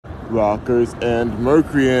rockers and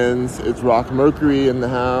Mercuryans. It's Rock Mercury in the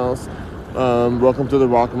house. Welcome to the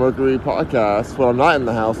Rock Mercury podcast. Well, I'm not in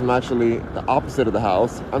the house. I'm actually the opposite of the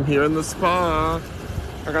house. I'm here in the spa.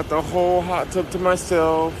 I got the whole hot tub to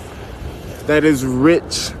myself. That is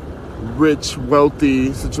rich,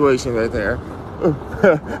 wealthy situation right there.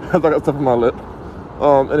 I got stuff on my lip.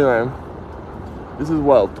 Anyway, this is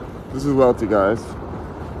wealth. This is wealthy, guys.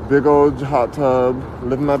 Big old hot tub,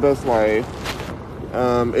 living my best life.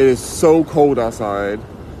 It is so cold outside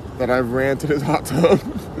that I ran to this hot tub.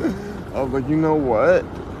 I was like, you know what?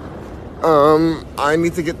 I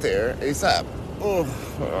need to get there ASAP. Oh,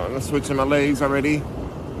 I'm switching my legs already.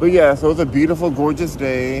 But yeah, so it's a beautiful, gorgeous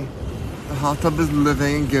day. The hot tub is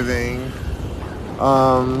living and giving.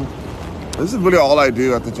 This is really all I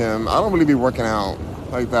do at the gym. I don't really be working out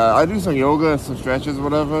like that. I do some yoga, some stretches,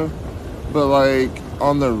 whatever. But like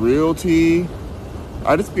on the real tee,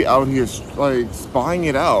 I just be out here like spying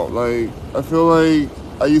it out. Like I feel like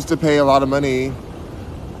I used to pay a lot of money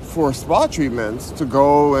for spa treatments to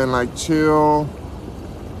go and like chill,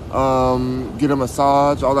 get a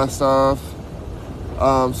massage, all that stuff.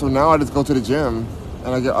 So now I just go to the gym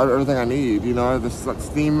and I get everything I need. You know, this like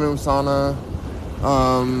steam room, sauna,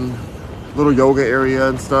 little yoga area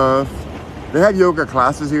and stuff. They have yoga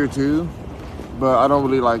classes here too, but I don't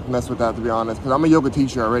really like mess with that, to be honest, because I'm a yoga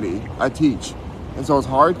teacher already. I teach, and so it's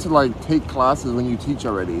hard to like take classes when you teach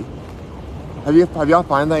already. Have y'all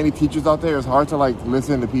find that any teachers out there? It's hard to like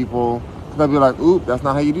listen to people because they'll be like, "Oop, that's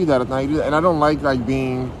not how you do that. That's not how you do that." And I don't like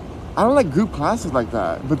group classes like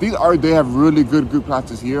that. But they have really good group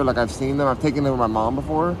classes here. Like I've seen them. I've taken them with my mom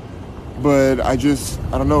before, but I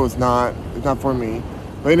don't know. It's not for me.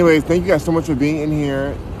 But anyways, thank you guys so much for being in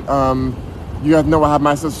here. You guys know I have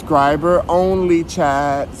my subscriber only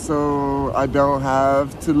chat, so I don't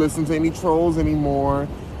have to listen to any trolls anymore.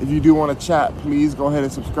 If you do want to chat, please go ahead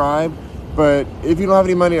and subscribe. But if you don't have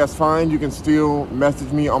any money, that's fine. You can still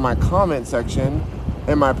message me on my comment section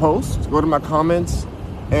in my post. Go to my comments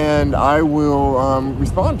and I will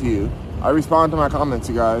respond to you. I respond to my comments,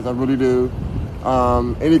 you guys. I really do.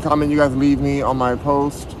 Any comment you guys leave me on my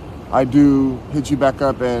post, I do hit you back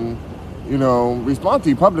up and respond to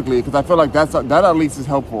you publicly, because I feel like that at least is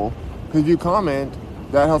helpful. Because if you comment,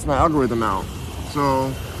 that helps my algorithm out.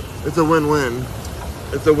 So it's a win-win.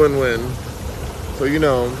 It's a win-win. So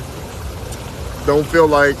don't feel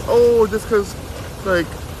like, just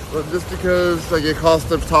because it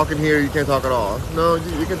costs of talking here, you can't talk at all. No,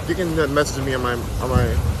 you can message me on my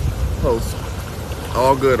post.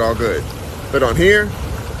 All good. But on here,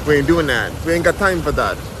 we ain't doing that. We ain't got time for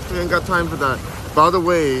that. By the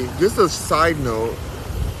way, just a side note,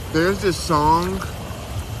 there's this song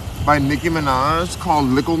by Nicki Minaj called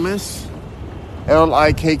Lickle Miss.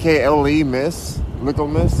 Likkle Miss.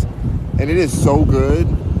 Lickle Miss. And it is so good.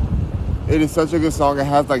 It is such a good song. It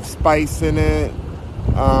has like spice in it.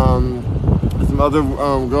 Some other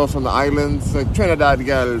girls from the islands, like Trinidad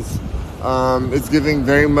girls. It's giving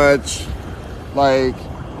very much like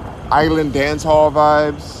island dance hall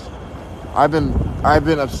vibes. I've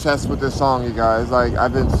been obsessed with this song, you guys. Like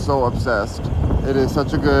I've been so obsessed. It is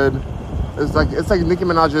such a good. It's like Nicki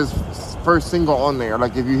Minaj's first single on there.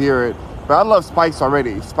 Like if you hear it, but I love Spice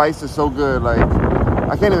already. Spice is so good. Like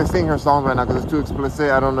I can't even sing her song right now because it's too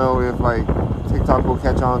explicit. I don't know if like TikTok will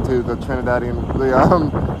catch on to the Trinidadian,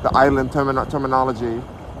 the island terminology.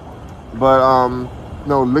 But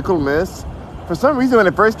no, Lickle Miss. For some reason, when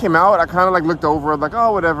it first came out, I kind of like looked over it, like,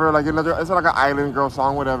 oh, whatever. Like it's like an island girl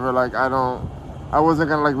song, whatever. Like I wasn't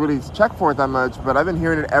gonna like really check for it that much. But I've been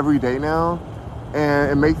hearing it every day now,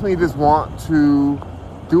 and it makes me just want to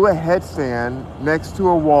do a headstand next to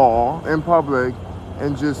a wall in public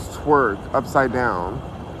and just twerk upside down.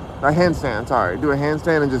 A handstand, sorry. Do a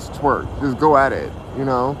handstand and just twerk. Just go at it,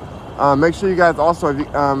 Make sure you guys also,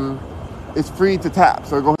 it's free to tap.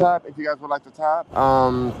 So go tap if you guys would like to tap.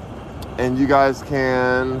 And you guys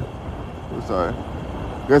can, you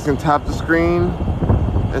guys can tap the screen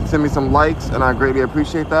and send me some likes, and I greatly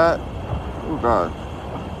appreciate that. Oh God.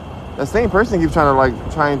 That same person keeps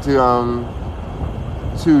trying to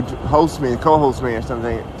host me, co-host me or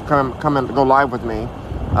something. Come and go live with me.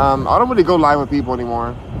 I don't really go live with people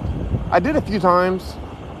anymore. I did a few times.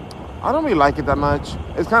 I don't really like it that much.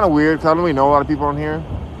 It's kind of weird because I don't really know a lot of people on here.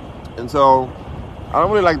 And so I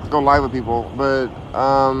don't really like to go live with people. But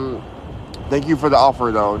thank you for the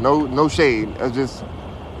offer though. No shade. It's just,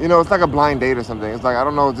 it's like a blind date or something. It's like, I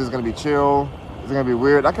don't know if this is going to be chill. Is it going to be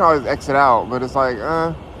weird? I can always exit out. But it's like,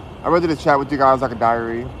 I'd rather just chat with you guys like a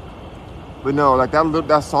diary. But no, like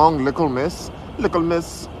that song, Lickle Miss.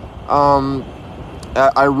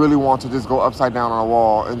 I really want to just go upside down on a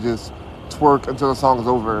wall and just twerk until the song is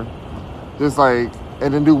over. just like,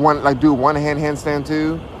 and then do one handstand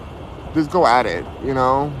too. Just go at it, you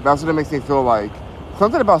know? That's what it makes me feel like.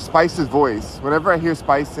 Something about Spice's voice. Whenever I hear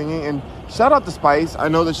Spice singing, and shout out to Spice. I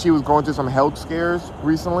know that she was going through some health scares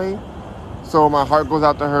recently. So my heart goes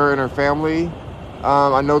out to her and her family.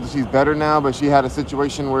 I know that she's better now, but she had a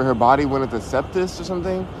situation where her body went into sepsis or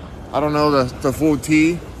something. I don't know the full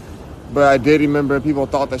tea, but I did remember people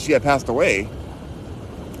thought that she had passed away.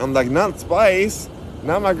 I'm like, not Spice.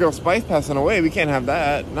 Not my girl Spice passing away. We can't have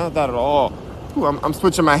that. Not that at all. Ooh, I'm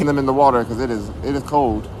switching my hand in the water because it is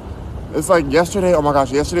cold. It's like yesterday. Oh my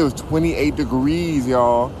gosh, yesterday was 28 degrees,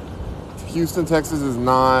 y'all. Houston, Texas is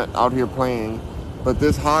not out here playing. But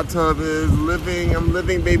this hot tub is living. I'm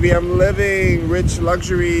living, baby. I'm living. Rich,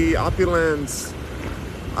 luxury, opulence.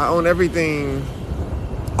 I own everything.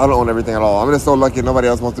 I don't own everything at all. I'm just so lucky nobody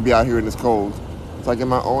else wants to be out here in this cold. So I get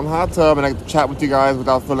my own hot tub and I can chat with you guys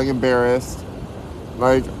without feeling embarrassed.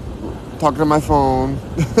 Like, talking to my phone.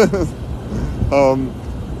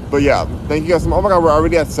 But yeah, thank you guys so much. Oh my God, we're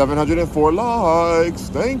already at 704 likes.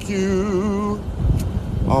 Thank you.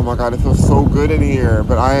 Oh my God, it feels so good in here.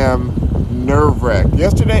 But I am nerve-wracked.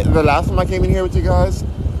 Yesterday, the last time I came in here with you guys,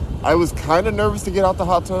 I was kind of nervous to get out the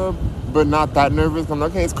hot tub, but not that nervous. I'm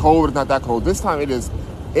like, okay, it's cold, but it's not that cold. This time it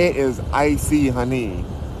is icy, honey.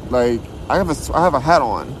 Like, I have a hat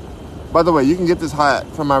on. By the way, you can get this hat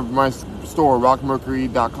from my store,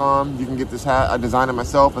 rockmercury.com. You can get this hat. I designed it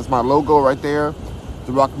myself. It's my logo right there,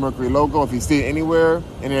 the Rock Mercury logo. If you see it anywhere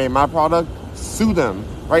and it ain't my product, sue them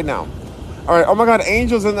right now. All right. Oh my God,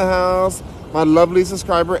 Angel's in the house. My lovely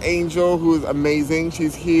subscriber, Angel, who is amazing.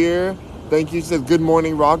 She's here. Thank you. She says, good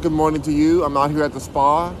morning, Rock. Good morning to you. I'm out here at the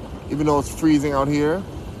spa, even though it's freezing out here.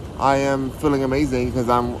 I am feeling amazing because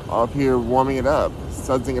I'm up here warming it up,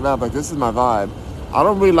 sudsing it up. Like, this is my vibe. I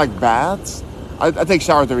don't really like baths. I take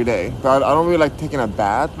showers every day, but I don't really like taking a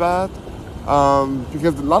bath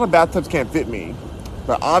because a lot of bathtubs can't fit me.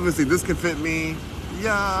 But obviously, this can fit me.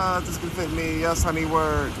 Yeah, this can fit me. Yes, honey,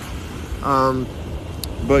 work.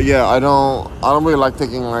 But yeah, I don't really like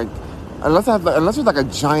taking like unless it's like a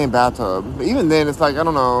giant bathtub. But even then, it's like I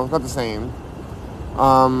don't know, it's not the same.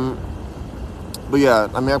 But yeah,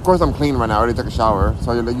 I mean, of course, I'm clean right now. I already took a shower,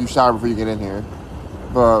 so you shower before you get in here.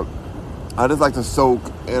 But I just like to soak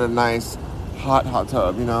in a nice hot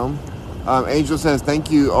tub, you know. Angel says,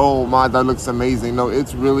 thank you. Oh my, that looks amazing. No,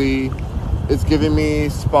 it's giving me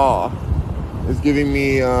spa. It's giving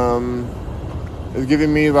me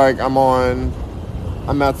like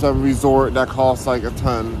I'm at some resort that costs like a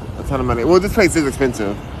ton of money. Well, this place is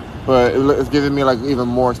expensive, but it's giving me like even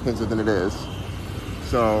more expensive than it is.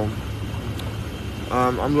 So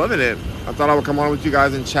I'm loving it. I thought I would come on with you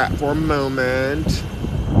guys and chat for a moment.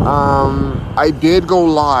 I did go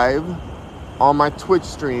live on my Twitch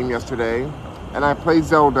stream yesterday, and I played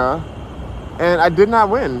Zelda, and I did not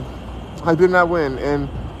win. And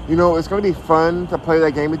you know, it's going to be fun to play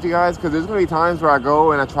that game with you guys because there's going to be times where I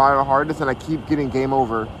go and I try the hardest and I keep getting game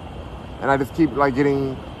over, and I just keep like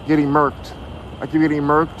getting murked. I keep getting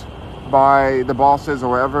murked by the bosses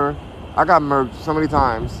or whatever. I got murked so many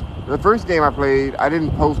times. The first game I played, I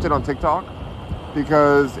didn't post it on TikTok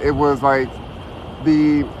because it was like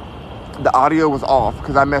the audio was off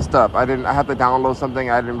because I messed up. I had to download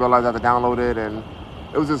something. I didn't realize I had to download it, and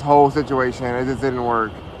it was this whole situation. It just didn't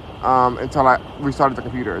work until I restarted the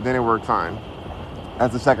computer. Then it worked fine.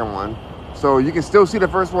 That's the second one. So you can still see the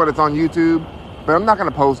first one. It's on YouTube, but I'm not going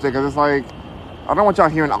to post it because it's like, I don't want y'all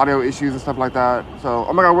hearing audio issues and stuff like that. So,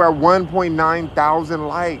 oh my God, we're at 1.9 thousand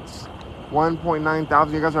likes. 1.9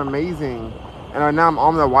 thousand. You guys are amazing. And right now I'm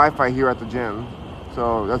on the Wi-Fi here at the gym.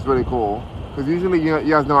 So that's really cool. Because usually, you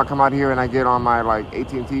guys know I come out here and I get on my, like,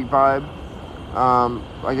 AT&T vibe.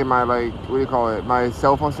 I get my, like, what do you call it? My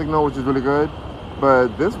cell phone signal, which is really good.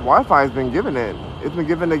 But this Wi-Fi has been giving it. It's been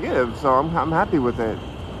given to give. So I'm happy with it.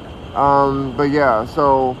 But yeah,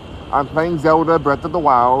 so I'm playing Zelda Breath of the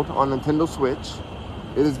Wild on Nintendo Switch.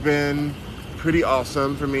 It has been pretty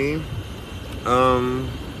awesome for me.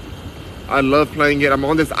 I love playing it. I'm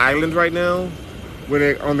on this island right now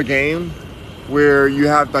on the game where you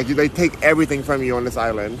have like they take everything from you on this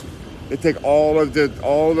island. They take all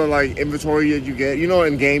the like inventory that you get. You know,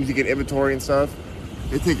 in games you get inventory and stuff.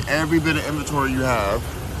 They take every bit of inventory you have,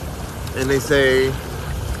 and they say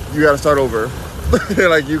you got to start over.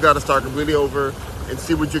 Like you got to start completely over and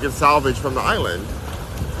see what you can salvage from the island.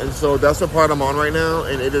 And so that's the part I'm on right now,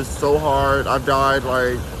 and it is so hard. I've died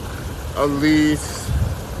like at least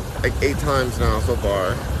like 8 times now so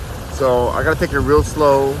far. So I gotta take it real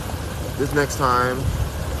slow this next time.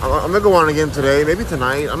 I'm gonna go on again today, maybe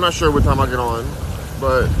tonight. I'm not sure what time I'll get on,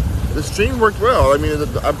 but the stream worked well. I mean,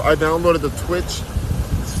 I downloaded the Twitch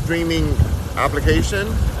streaming application,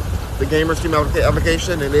 the GamerStream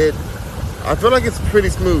application, and I feel like it's pretty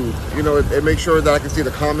smooth. You know, it makes sure that I can see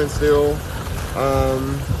the comments still.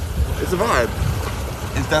 It's a vibe.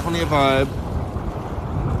 It's definitely a vibe.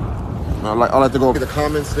 I like to go the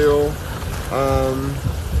comments still.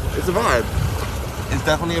 It's a vibe. It's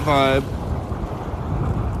definitely a vibe.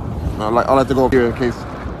 I like to go up here in case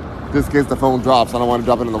the phone drops. I don't want to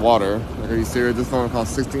drop it in the water. Like, are you serious? This phone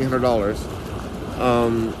costs $1,600.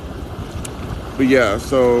 But yeah,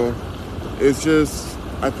 so it's just,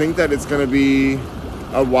 I think that it's gonna be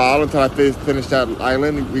a while until I finish that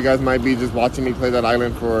island. You guys might be just watching me play that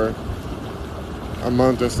island for a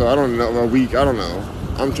month or so. I don't know, a week. I don't know.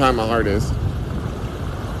 I'm trying my hardest.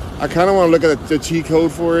 I kind of want to look at the cheat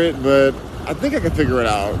code for it, but I think I can figure it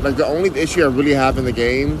out. Like, the only issue I really have in the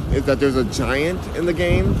game is that there's a giant in the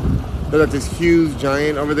game. There's like this huge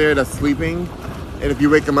giant over there that's sleeping, and if you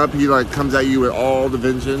wake him up, he like comes at you with all the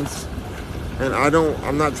vengeance. And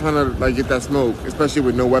I'm not trying to like get that smoke, especially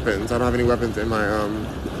with no weapons. I don't have any weapons in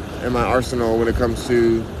my arsenal when it comes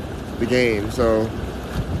to the game. So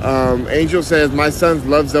Angel says my sons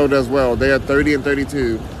love Zelda as well. They are 30 and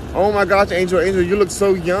 32. Oh my gosh, Angel, you look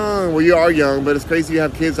so young. Well, you are young, but it's crazy you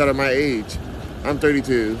have kids that are my age. I'm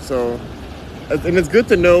 32, so, and it's good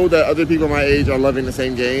to know that other people my age are loving the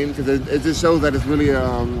same game, because it just shows that it's really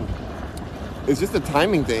it's just a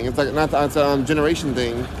timing thing. It's like it's a generation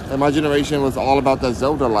thing. And my generation was all about the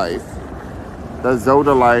Zelda life. The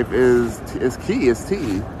Zelda life is key. It's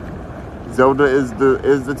tea. Zelda is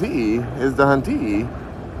the tea. Is the huntee.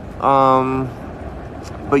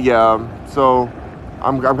 But yeah, so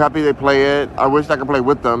I'm happy they play it. I wish I could play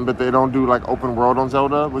with them, but they don't do like open world on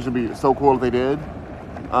Zelda, which would be so cool if they did,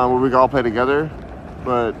 where we could all play together.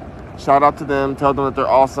 But shout out to them. Tell them that they're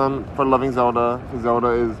awesome for loving Zelda.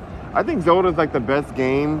 I think Zelda is like the best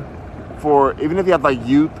game for, even if you have like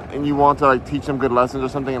youth and you want to like teach them good lessons or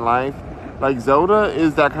something in life. Like, Zelda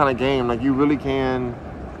is that kind of game. Like, you really can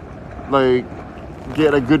like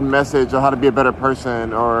get a good message on how to be a better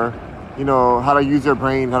person, or, you know, how to use your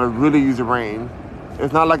brain, how to really use your brain.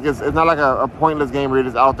 It's not like a pointless game where you're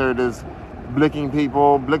just out there just blicking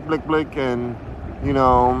people, blick, and, you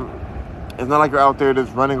know, it's not like you're out there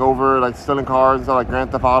just running over, like stealing cars and stuff like Grand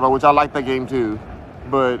Theft Auto, which I like that game too.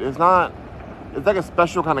 But it's like a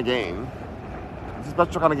special kind of game. It's a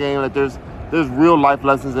special kind of game. Like, there's real life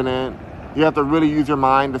lessons in it. You have to really use your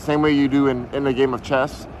mind the same way you do in the game of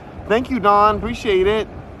chess. Thank you, Don. Appreciate it.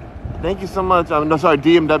 Thank you so much.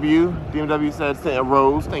 DMW. DMW said, sent a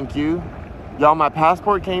rose. Thank you. Y'all, my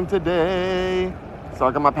passport came today. So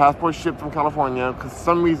I got my passport shipped from California, because for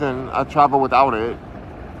some reason I travel without it.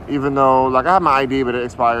 Even though, like, I have my ID, but it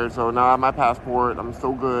expired. So now I have my passport. I'm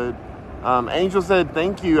so good. Angel said,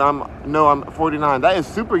 thank you. I'm 49. That is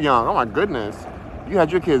super young. Oh my goodness. You had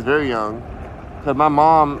your kids very young. Cause my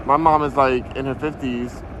mom is like in her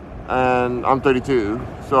 50s and I'm 32.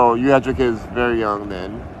 So you had your kids very young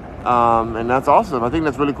then. And that's awesome. I think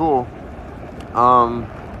that's really cool.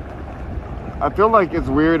 I feel like it's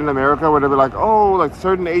weird in America where they'll be like, oh, like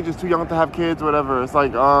certain age is too young to have kids or whatever. It's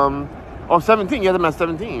like, 17. You have them at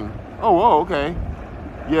 17. Oh, whoa, okay.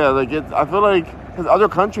 Yeah, like I feel like, because other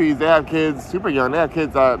countries, they have kids super young. They have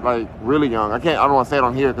kids that, like, really young. I don't want to say it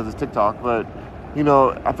on here because it's TikTok, but, you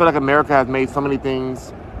know, I feel like America has made so many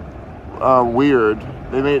things weird.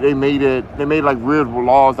 They made like weird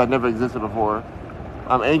laws that never existed before.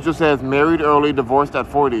 Angel says, married early, divorced at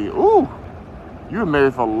 40. Ooh, you were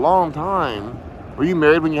married for a long time. Were you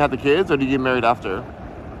married when you had the kids, or did you get married after?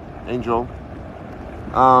 Angel.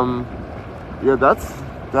 Yeah,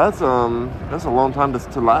 that's a long time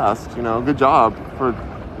to last, you know. Good job for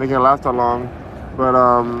making it last that long. But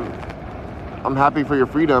I'm happy for your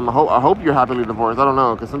freedom. I hope you're happily divorced. I don't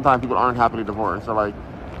know, because sometimes people aren't happily divorced.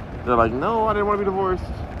 They're like, no, I didn't want to be divorced.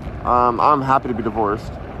 I'm happy to be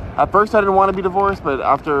divorced. At first I didn't want to be divorced, but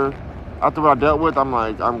after what I dealt with, I'm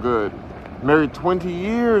like, I'm good. Married 20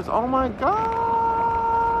 years. Oh my gosh.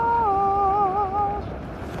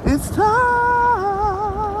 It's time.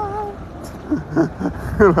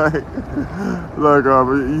 You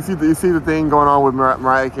see the thing going on with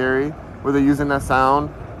Mariah Carey, where they're using that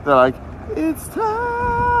sound. They're like, it's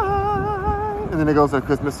time, and then it goes to a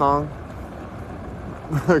Christmas song.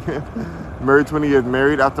 Married 20 years,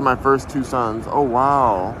 married after my first 2 sons. Oh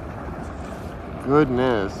wow,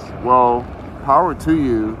 goodness. Well, power to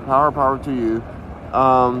you. Power to you.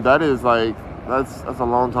 That is like, that's a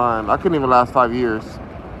long time. I couldn't even last 5 years.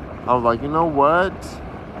 I was like, you know what?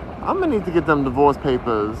 I'm gonna need to get them divorce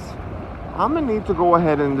papers. I'm gonna need to go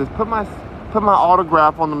ahead and just put my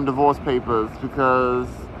autograph on them divorce papers, because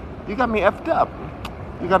you got me effed up.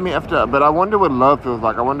 You got me effed up. But I wonder what love feels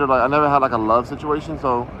like. I wonder, like, I never had like a love situation,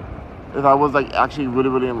 so if I was like actually really,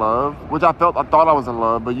 really in love, which I thought I was in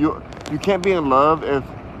love, but you can't be in love if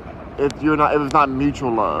you're not, if it's not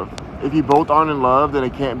mutual love. If you both aren't in love, then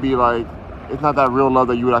it can't be like, it's not that real love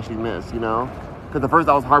that you would actually miss, you know? Because at first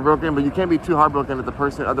I was heartbroken, but you can't be too heartbroken if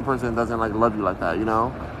the other person doesn't like love you like that, you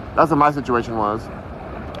know? That's what my situation was.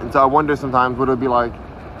 And so I wonder sometimes what it would be like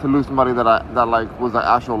to lose somebody that like was an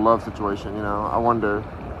actual love situation, you know? I wonder.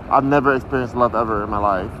 I've never experienced love ever in my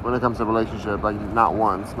life when it comes to a relationship, like not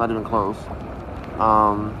once, not even close.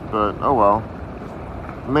 But oh well.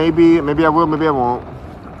 Maybe I will, maybe I won't.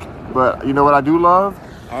 But you know what I do love?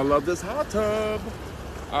 I love this hot tub.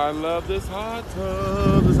 I love this hot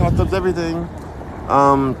tub. This hot tub's everything.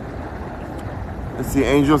 Let's see.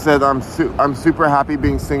 Angel said I'm super happy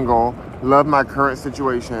being single. Love my current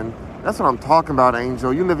situation. That's what I'm talking about,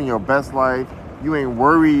 Angel. You living your best life. You ain't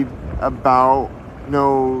worried about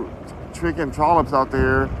no trick and trollops out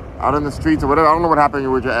there, out in the streets or whatever. I don't know what happened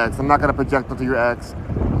with your ex. I'm not gonna project onto your ex.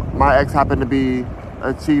 My ex happened to be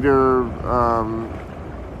a cheater,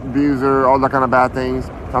 abuser, all that kind of bad things.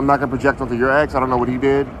 So I'm not gonna project onto your ex. I don't know what he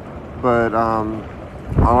did, but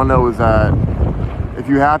all I know is that if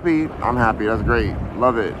you're happy, I'm happy. That's great.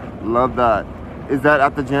 Love it. Love that. Is that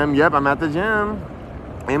at the gym? Yep, I'm at the gym.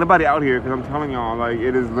 Ain't nobody out here because I'm telling y'all, like,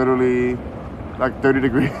 it is literally like 30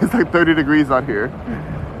 degrees. It's like 30 degrees out here.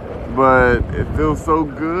 But it feels so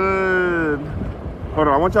good. Hold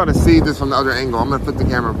on, I want y'all to see this from the other angle. I'm gonna flip the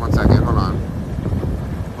camera for 1 second. Hold on.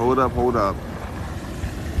 Hold up.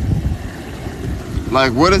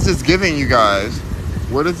 Like, what is this giving, you guys?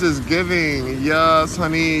 What is this giving? Yes,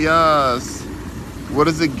 honey, yes. What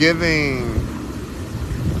is it giving?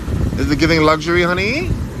 Is it giving luxury, honey?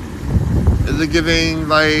 Is it giving,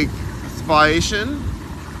 like, inspiration?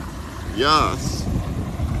 Yes.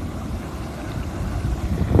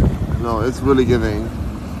 No, it's really giving.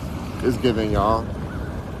 It's giving, y'all.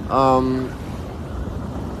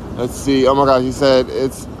 Let's see. Oh my gosh, he said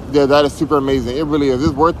that is super amazing. It really is.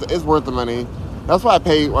 It's worth the money. That's why I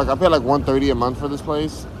pay like $130 a month for this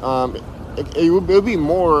place. It would be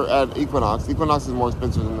more at Equinox. Equinox is more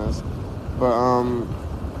expensive than this,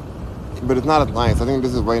 but it's not as nice. I think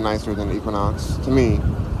this is way nicer than Equinox to me,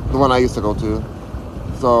 the one I used to go to.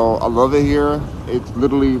 So I love it here. It's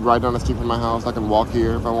literally right down the street from my house. I can walk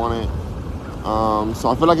here if I want it. So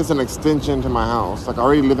I feel like it's an extension to my house. Like I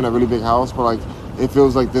already live in a really big house, but like it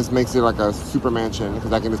feels like this makes it like a super mansion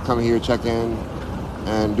because I can just come here, check in,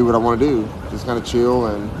 and do what I want to do. Just kind of chill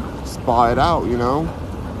and spa it out, you know?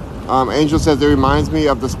 Angel says it reminds me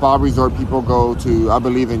of the spa resort people go to, I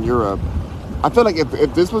believe, in Europe. I feel like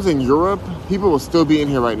if this was in Europe, people would still be in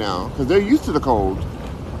here right now because they're used to the cold.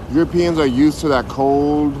 Europeans are used to that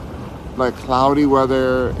cold, like cloudy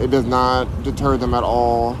weather. It does not deter them at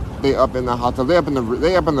all. They up in the hot tub. They up in the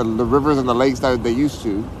rivers and the lakes that they used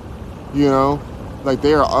to, you know? Like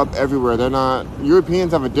they are up everywhere. They're not,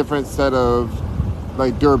 Europeans have a different set of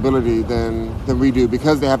like durability than we do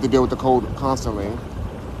because they have to deal with the cold constantly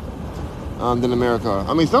than America.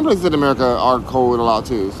 I mean, some places in America are cold a lot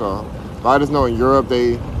too, so but I just know in Europe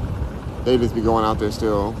they just be going out there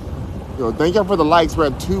still. So thank y'all for the likes. We're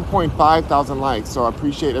at 2.5 thousand likes, so I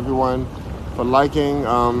appreciate everyone for liking.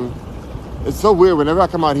 It's so weird whenever I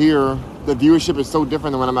come out here, the viewership is so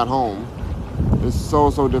different than when I'm at home. It's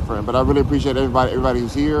so different, but I really appreciate everybody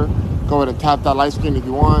who's here. Go ahead and tap that like screen if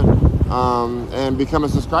you want, and become a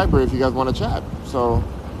subscriber if you guys want to chat. So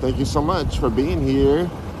thank you so much for being here.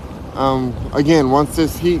 Again, once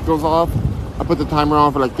this heat goes off, I put the timer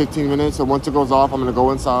on for like 15 minutes. So once it goes off, I'm gonna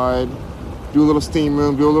go inside, do a little steam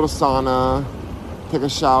room, do a little sauna, take a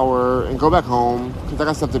shower, and go back home because I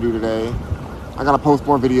got stuff to do today. I gotta post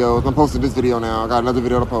more videos. I'm posting this video now. I got another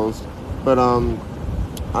video to post, but I'm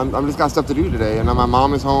just got stuff to do today. And my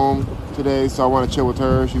mom is home today, so I want to chill with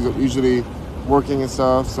her. She's usually working and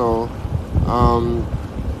stuff, so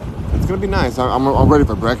it's gonna be nice. I'm ready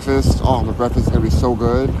for breakfast. Oh, my breakfast is gonna be so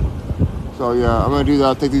good. So yeah, I'm gonna do that.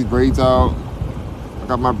 I'll take these braids out. I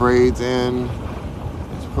got my braids in.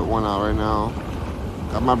 Let's put one out right now.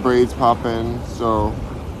 Got my braids popping. So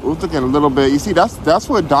it's looking a little bit. You see, that's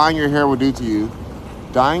what dyeing your hair will do to you.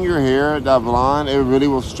 Dyeing your hair that blonde, it really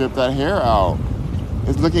will strip that hair out.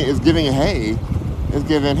 It's giving hay. It's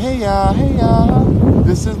giving, hey y'all,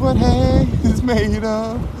 this is what hay is made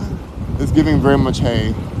of. It's giving very much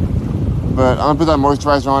hay. But I'm gonna put that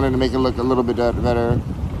moisturizer on it to make it look a little bit better.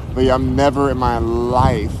 But yeah, I'm never in my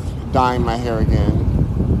life dyeing my hair again.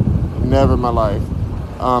 Never in my life.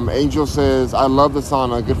 Angel says, I love the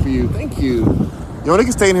sauna, good for you. Thank you. You only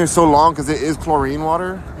can stay in here so long because it is chlorine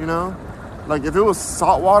water, you know? Like if it was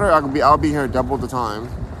salt water, I'll be here double the time.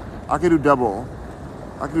 I could do double.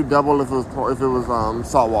 I could do double if it was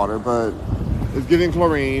salt water, but it's giving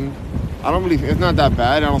chlorine. It's not that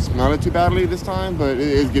bad. I don't smell it too badly this time, but it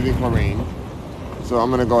is giving chlorine. So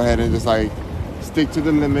I'm gonna go ahead and just like stick to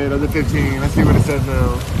the limit of the 15. Let's see what it says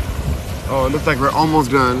now. Oh, it looks like we're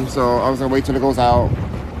almost done. So I was gonna wait till it goes out.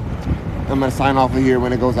 I'm gonna sign off of here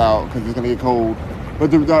when it goes out because it's gonna get cold.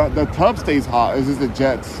 But the tub stays hot. It's just the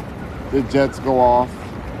jets go off,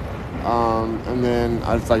 and then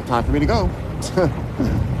it's like time for me to go.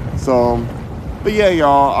 So, but yeah,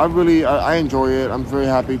 y'all, I enjoy it. I'm very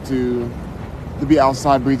happy to be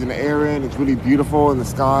outside breathing the air in. It's really beautiful in the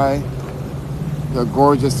sky. The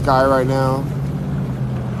gorgeous sky right now.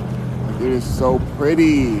 Like, it is so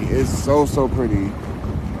pretty. It's so pretty.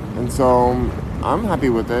 And so I'm happy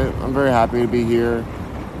with it. I'm very happy to be here.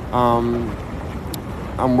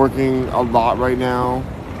 I'm working a lot right now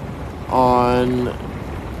on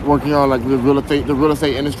like the real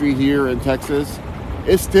estate industry here in Texas.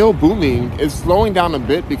 It's still booming. It's slowing down a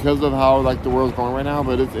bit because of how like the world's going right now,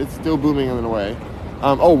 but it's still booming in a way.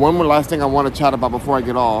 One more last thing I want to chat about before I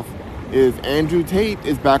get off is Andrew Tate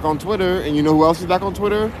is back on Twitter, and you know who else is back on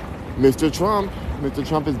Twitter? Mr. Trump. Mr.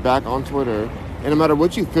 Trump is back on Twitter, and no matter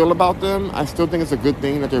what you feel about them, I still think it's a good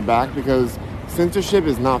thing that they're back because censorship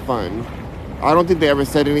is not fun. I don't think they ever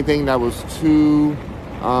said anything that was too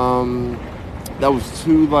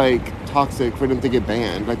like toxic for them to get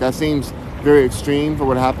banned. Like that seems very extreme for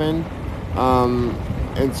what happened.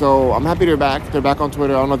 And so I'm happy they're back. They're back on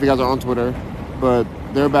Twitter. I don't know if you guys are on Twitter, but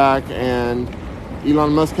they're back. And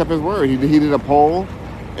Elon Musk kept his word. He did a poll,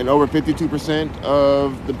 and over 52%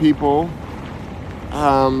 of the people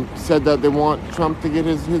said that they want Trump to get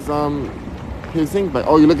his thing back.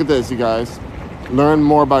 Oh, you look at this, you guys. Learn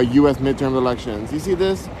more about U.S. midterm elections. You see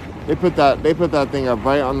this? They put that thing up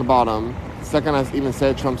right on the bottom. The second I even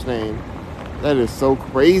said Trump's name. That is so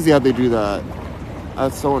crazy how they do that.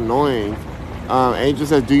 That's so annoying. Angel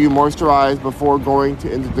says, do you moisturize before going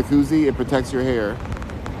into the jacuzzi? It protects your hair.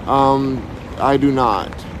 I do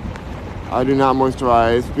not. I do not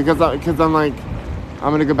moisturize because I'm like,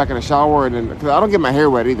 I'm gonna go back in the shower and then because I don't get my hair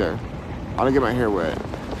wet either. I don't get my hair wet.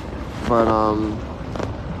 But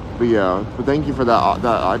yeah. But thank you for that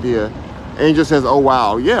idea. Angel says, oh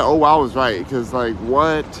wow. Yeah, oh wow is right because like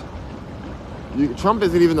what? Trump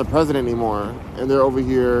isn't even the president anymore, and they're over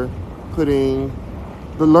here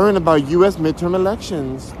learn about U.S. midterm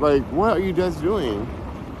elections. Like, what are you guys doing?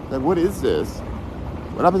 Like, what is this?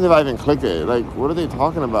 What happens if I even click it? Like, what are they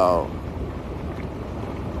talking about?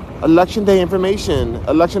 Election day information.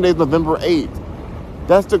 Election day is November 8th.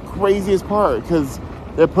 That's the craziest part because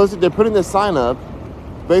they're putting this sign up,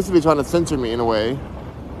 basically trying to censor me in a way.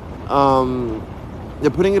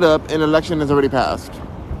 They're putting it up, and election has already passed.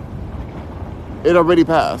 It already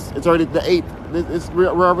passed. It's already the 8th. We're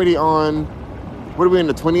already on. What are we in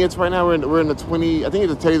the 20th right now? We're in the 20. I think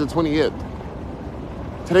today's the 20th.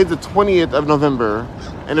 Today's the 20th of November,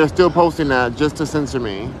 and they're still posting that just to censor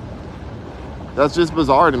me. That's just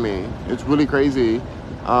bizarre to me. It's really crazy,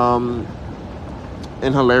 and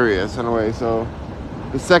hilarious in a way. So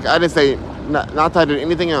I didn't say not that I did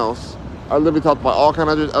anything else. I literally talked about all kind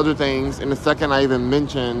of other things. And the second I even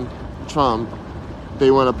mentioned Trump, they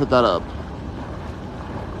want to put that up.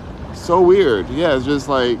 So weird. Yeah, it's just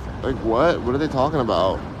like what? What are they talking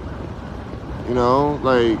about? You know,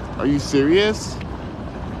 like, are you serious?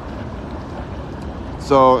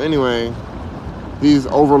 So anyway, these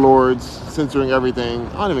overlords censoring everything.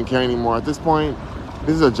 I don't even care anymore at this point.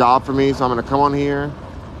 This is a job for me, so I'm gonna come on here.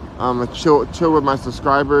 I'm gonna chill with my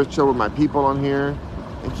subscribers, chill with my people on here,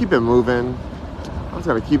 and keep it moving. I just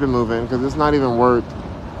gotta keep it moving because it's not even worth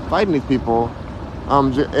fighting these people.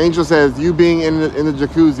 Angel says, you being in the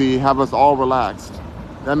jacuzzi have us all relaxed.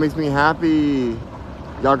 That makes me happy.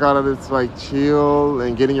 Y'all gotta just like chill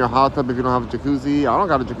and get in your hot tub if you don't have a jacuzzi. I don't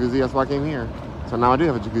got a jacuzzi, that's why I came here. So now I do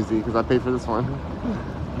have a jacuzzi because I paid for this one.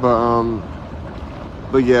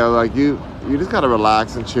 But yeah, like you just gotta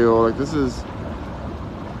relax and chill. Like this is,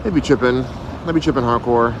 they be tripping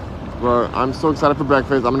hardcore. But I'm so excited for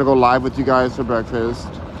breakfast. I'm gonna go live with you guys for breakfast.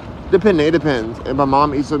 It depends. If my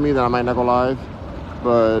mom eats with me, then I might not go live.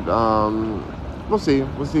 But we'll see.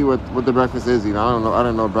 We'll see what the breakfast is. You know, I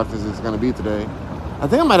don't know what breakfast is gonna be today. I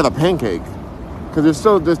think I might have a pancake because there's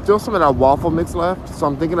still some of that waffle mix left. So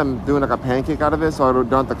I'm thinking I'm doing like a pancake out of it, so I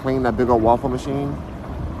don't have to clean that big old waffle machine.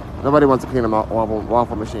 Nobody wants to clean a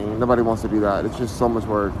waffle machine. Nobody wants to do that. It's just so much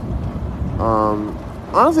work.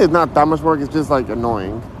 Honestly, it's not that much work. It's just like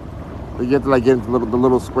annoying. You have to like get into the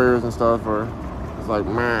little squares and stuff, or it's like,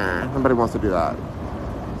 man, nobody wants to do that.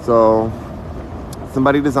 So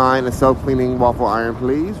Somebody design a self-cleaning waffle iron,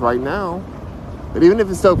 please, right now. But even if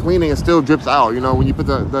it's self-cleaning, it still drips out. You know, when you put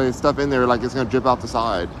the stuff in there, like it's gonna drip out the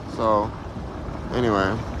side. So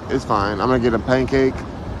anyway, it's fine. I'm gonna get a pancake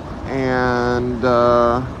and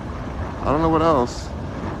I don't know what else.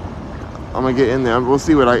 I'm gonna get in there. We'll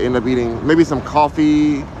see what I end up eating. Maybe some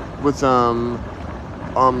coffee with some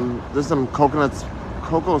there's some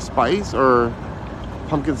cocoa spice or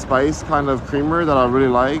pumpkin spice kind of creamer that I really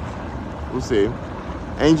like. We'll see.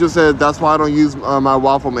 Angel said that's why I don't use my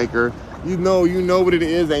waffle maker. You know what it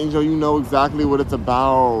is, Angel. You know exactly what it's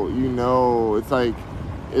about. You know, it's like,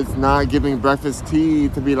 it's not giving breakfast tea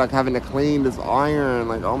to be like having to clean this iron.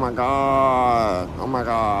 Like, oh my God.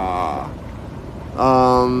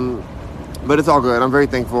 But it's all good. I'm very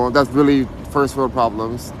thankful. That's really first world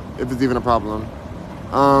problems, if it's even a problem.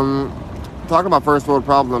 Talking about first world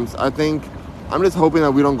problems, I think I'm just hoping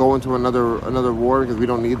that we don't go into another war, because we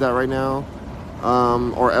don't need that right now,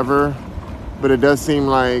 or ever. But it does seem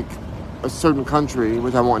like a certain country,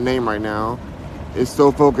 which I won't name right now, is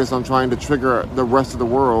so focused on trying to trigger the rest of the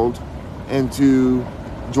world into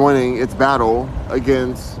joining its battle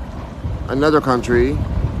against another country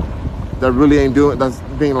that really ain't doing, that's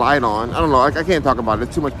being lied on. I don't know, I can't talk about it.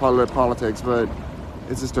 It's too much politics, but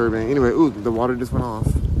it's disturbing. Anyway, ooh, the water just went off.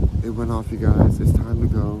 It went off, you guys. It's time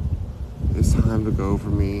to go. It's time to go for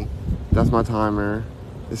me. That's my timer.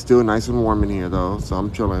 It's still nice and warm in here though, so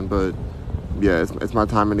I'm chilling, but yeah, it's my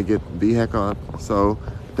time to get the heck up. So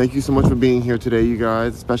thank you so much for being here today, you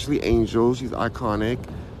guys, especially Angel. She's iconic.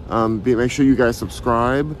 Make sure you guys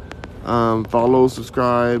subscribe, follow,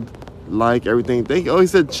 subscribe, like everything. Thank you. Oh, he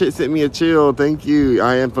said sent me a chill. Thank you.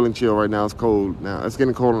 I am feeling chill right now. It's cold now. It's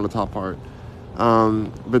getting cold on the top part.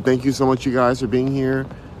 But thank you so much, you guys, for being here.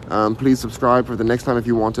 Please subscribe for the next time if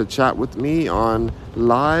you want to chat with me on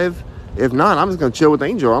live. If not, I'm just gonna chill with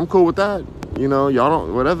Angel. I'm cool with that. You know, y'all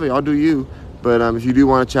don't, whatever, y'all do you. But if you do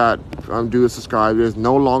want to chat, do a subscribe. It's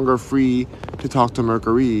no longer free to talk to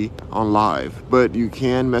Mercury on live, but you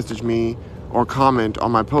can message me or comment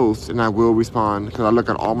on my posts, and I will respond, because I look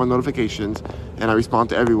at all my notifications and I respond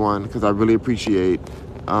to everyone, because I really appreciate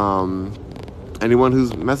anyone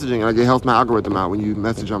who's messaging, and it helps my algorithm out when you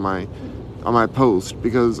message on my post,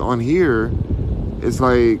 because on here it's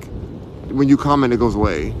like when you comment, it goes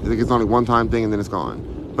away. Like it's only one time thing and then it's gone.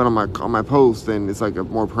 But on my post, then it's like a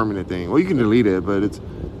more permanent thing. Well, you can delete it, but it's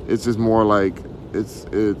just more like it's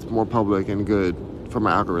more public and good for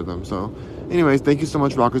my algorithm. So anyways, thank you so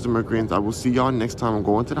much, Rockers and Mercuryans. I will see y'all next time. I'm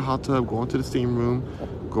going to the hot tub, going to the steam room,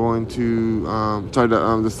 going to the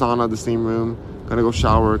sauna, the steam room. Gonna go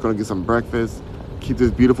shower, gonna get some breakfast, keep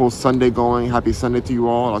this beautiful Sunday going. Happy Sunday to you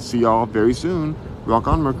all. I'll see y'all very soon. Rock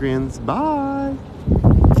on, Mercuryans. Bye.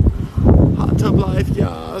 Hot tub life,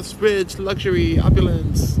 yes. Rich, luxury,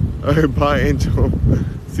 opulence. All right, bye, Angel.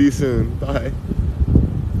 See you soon. Bye.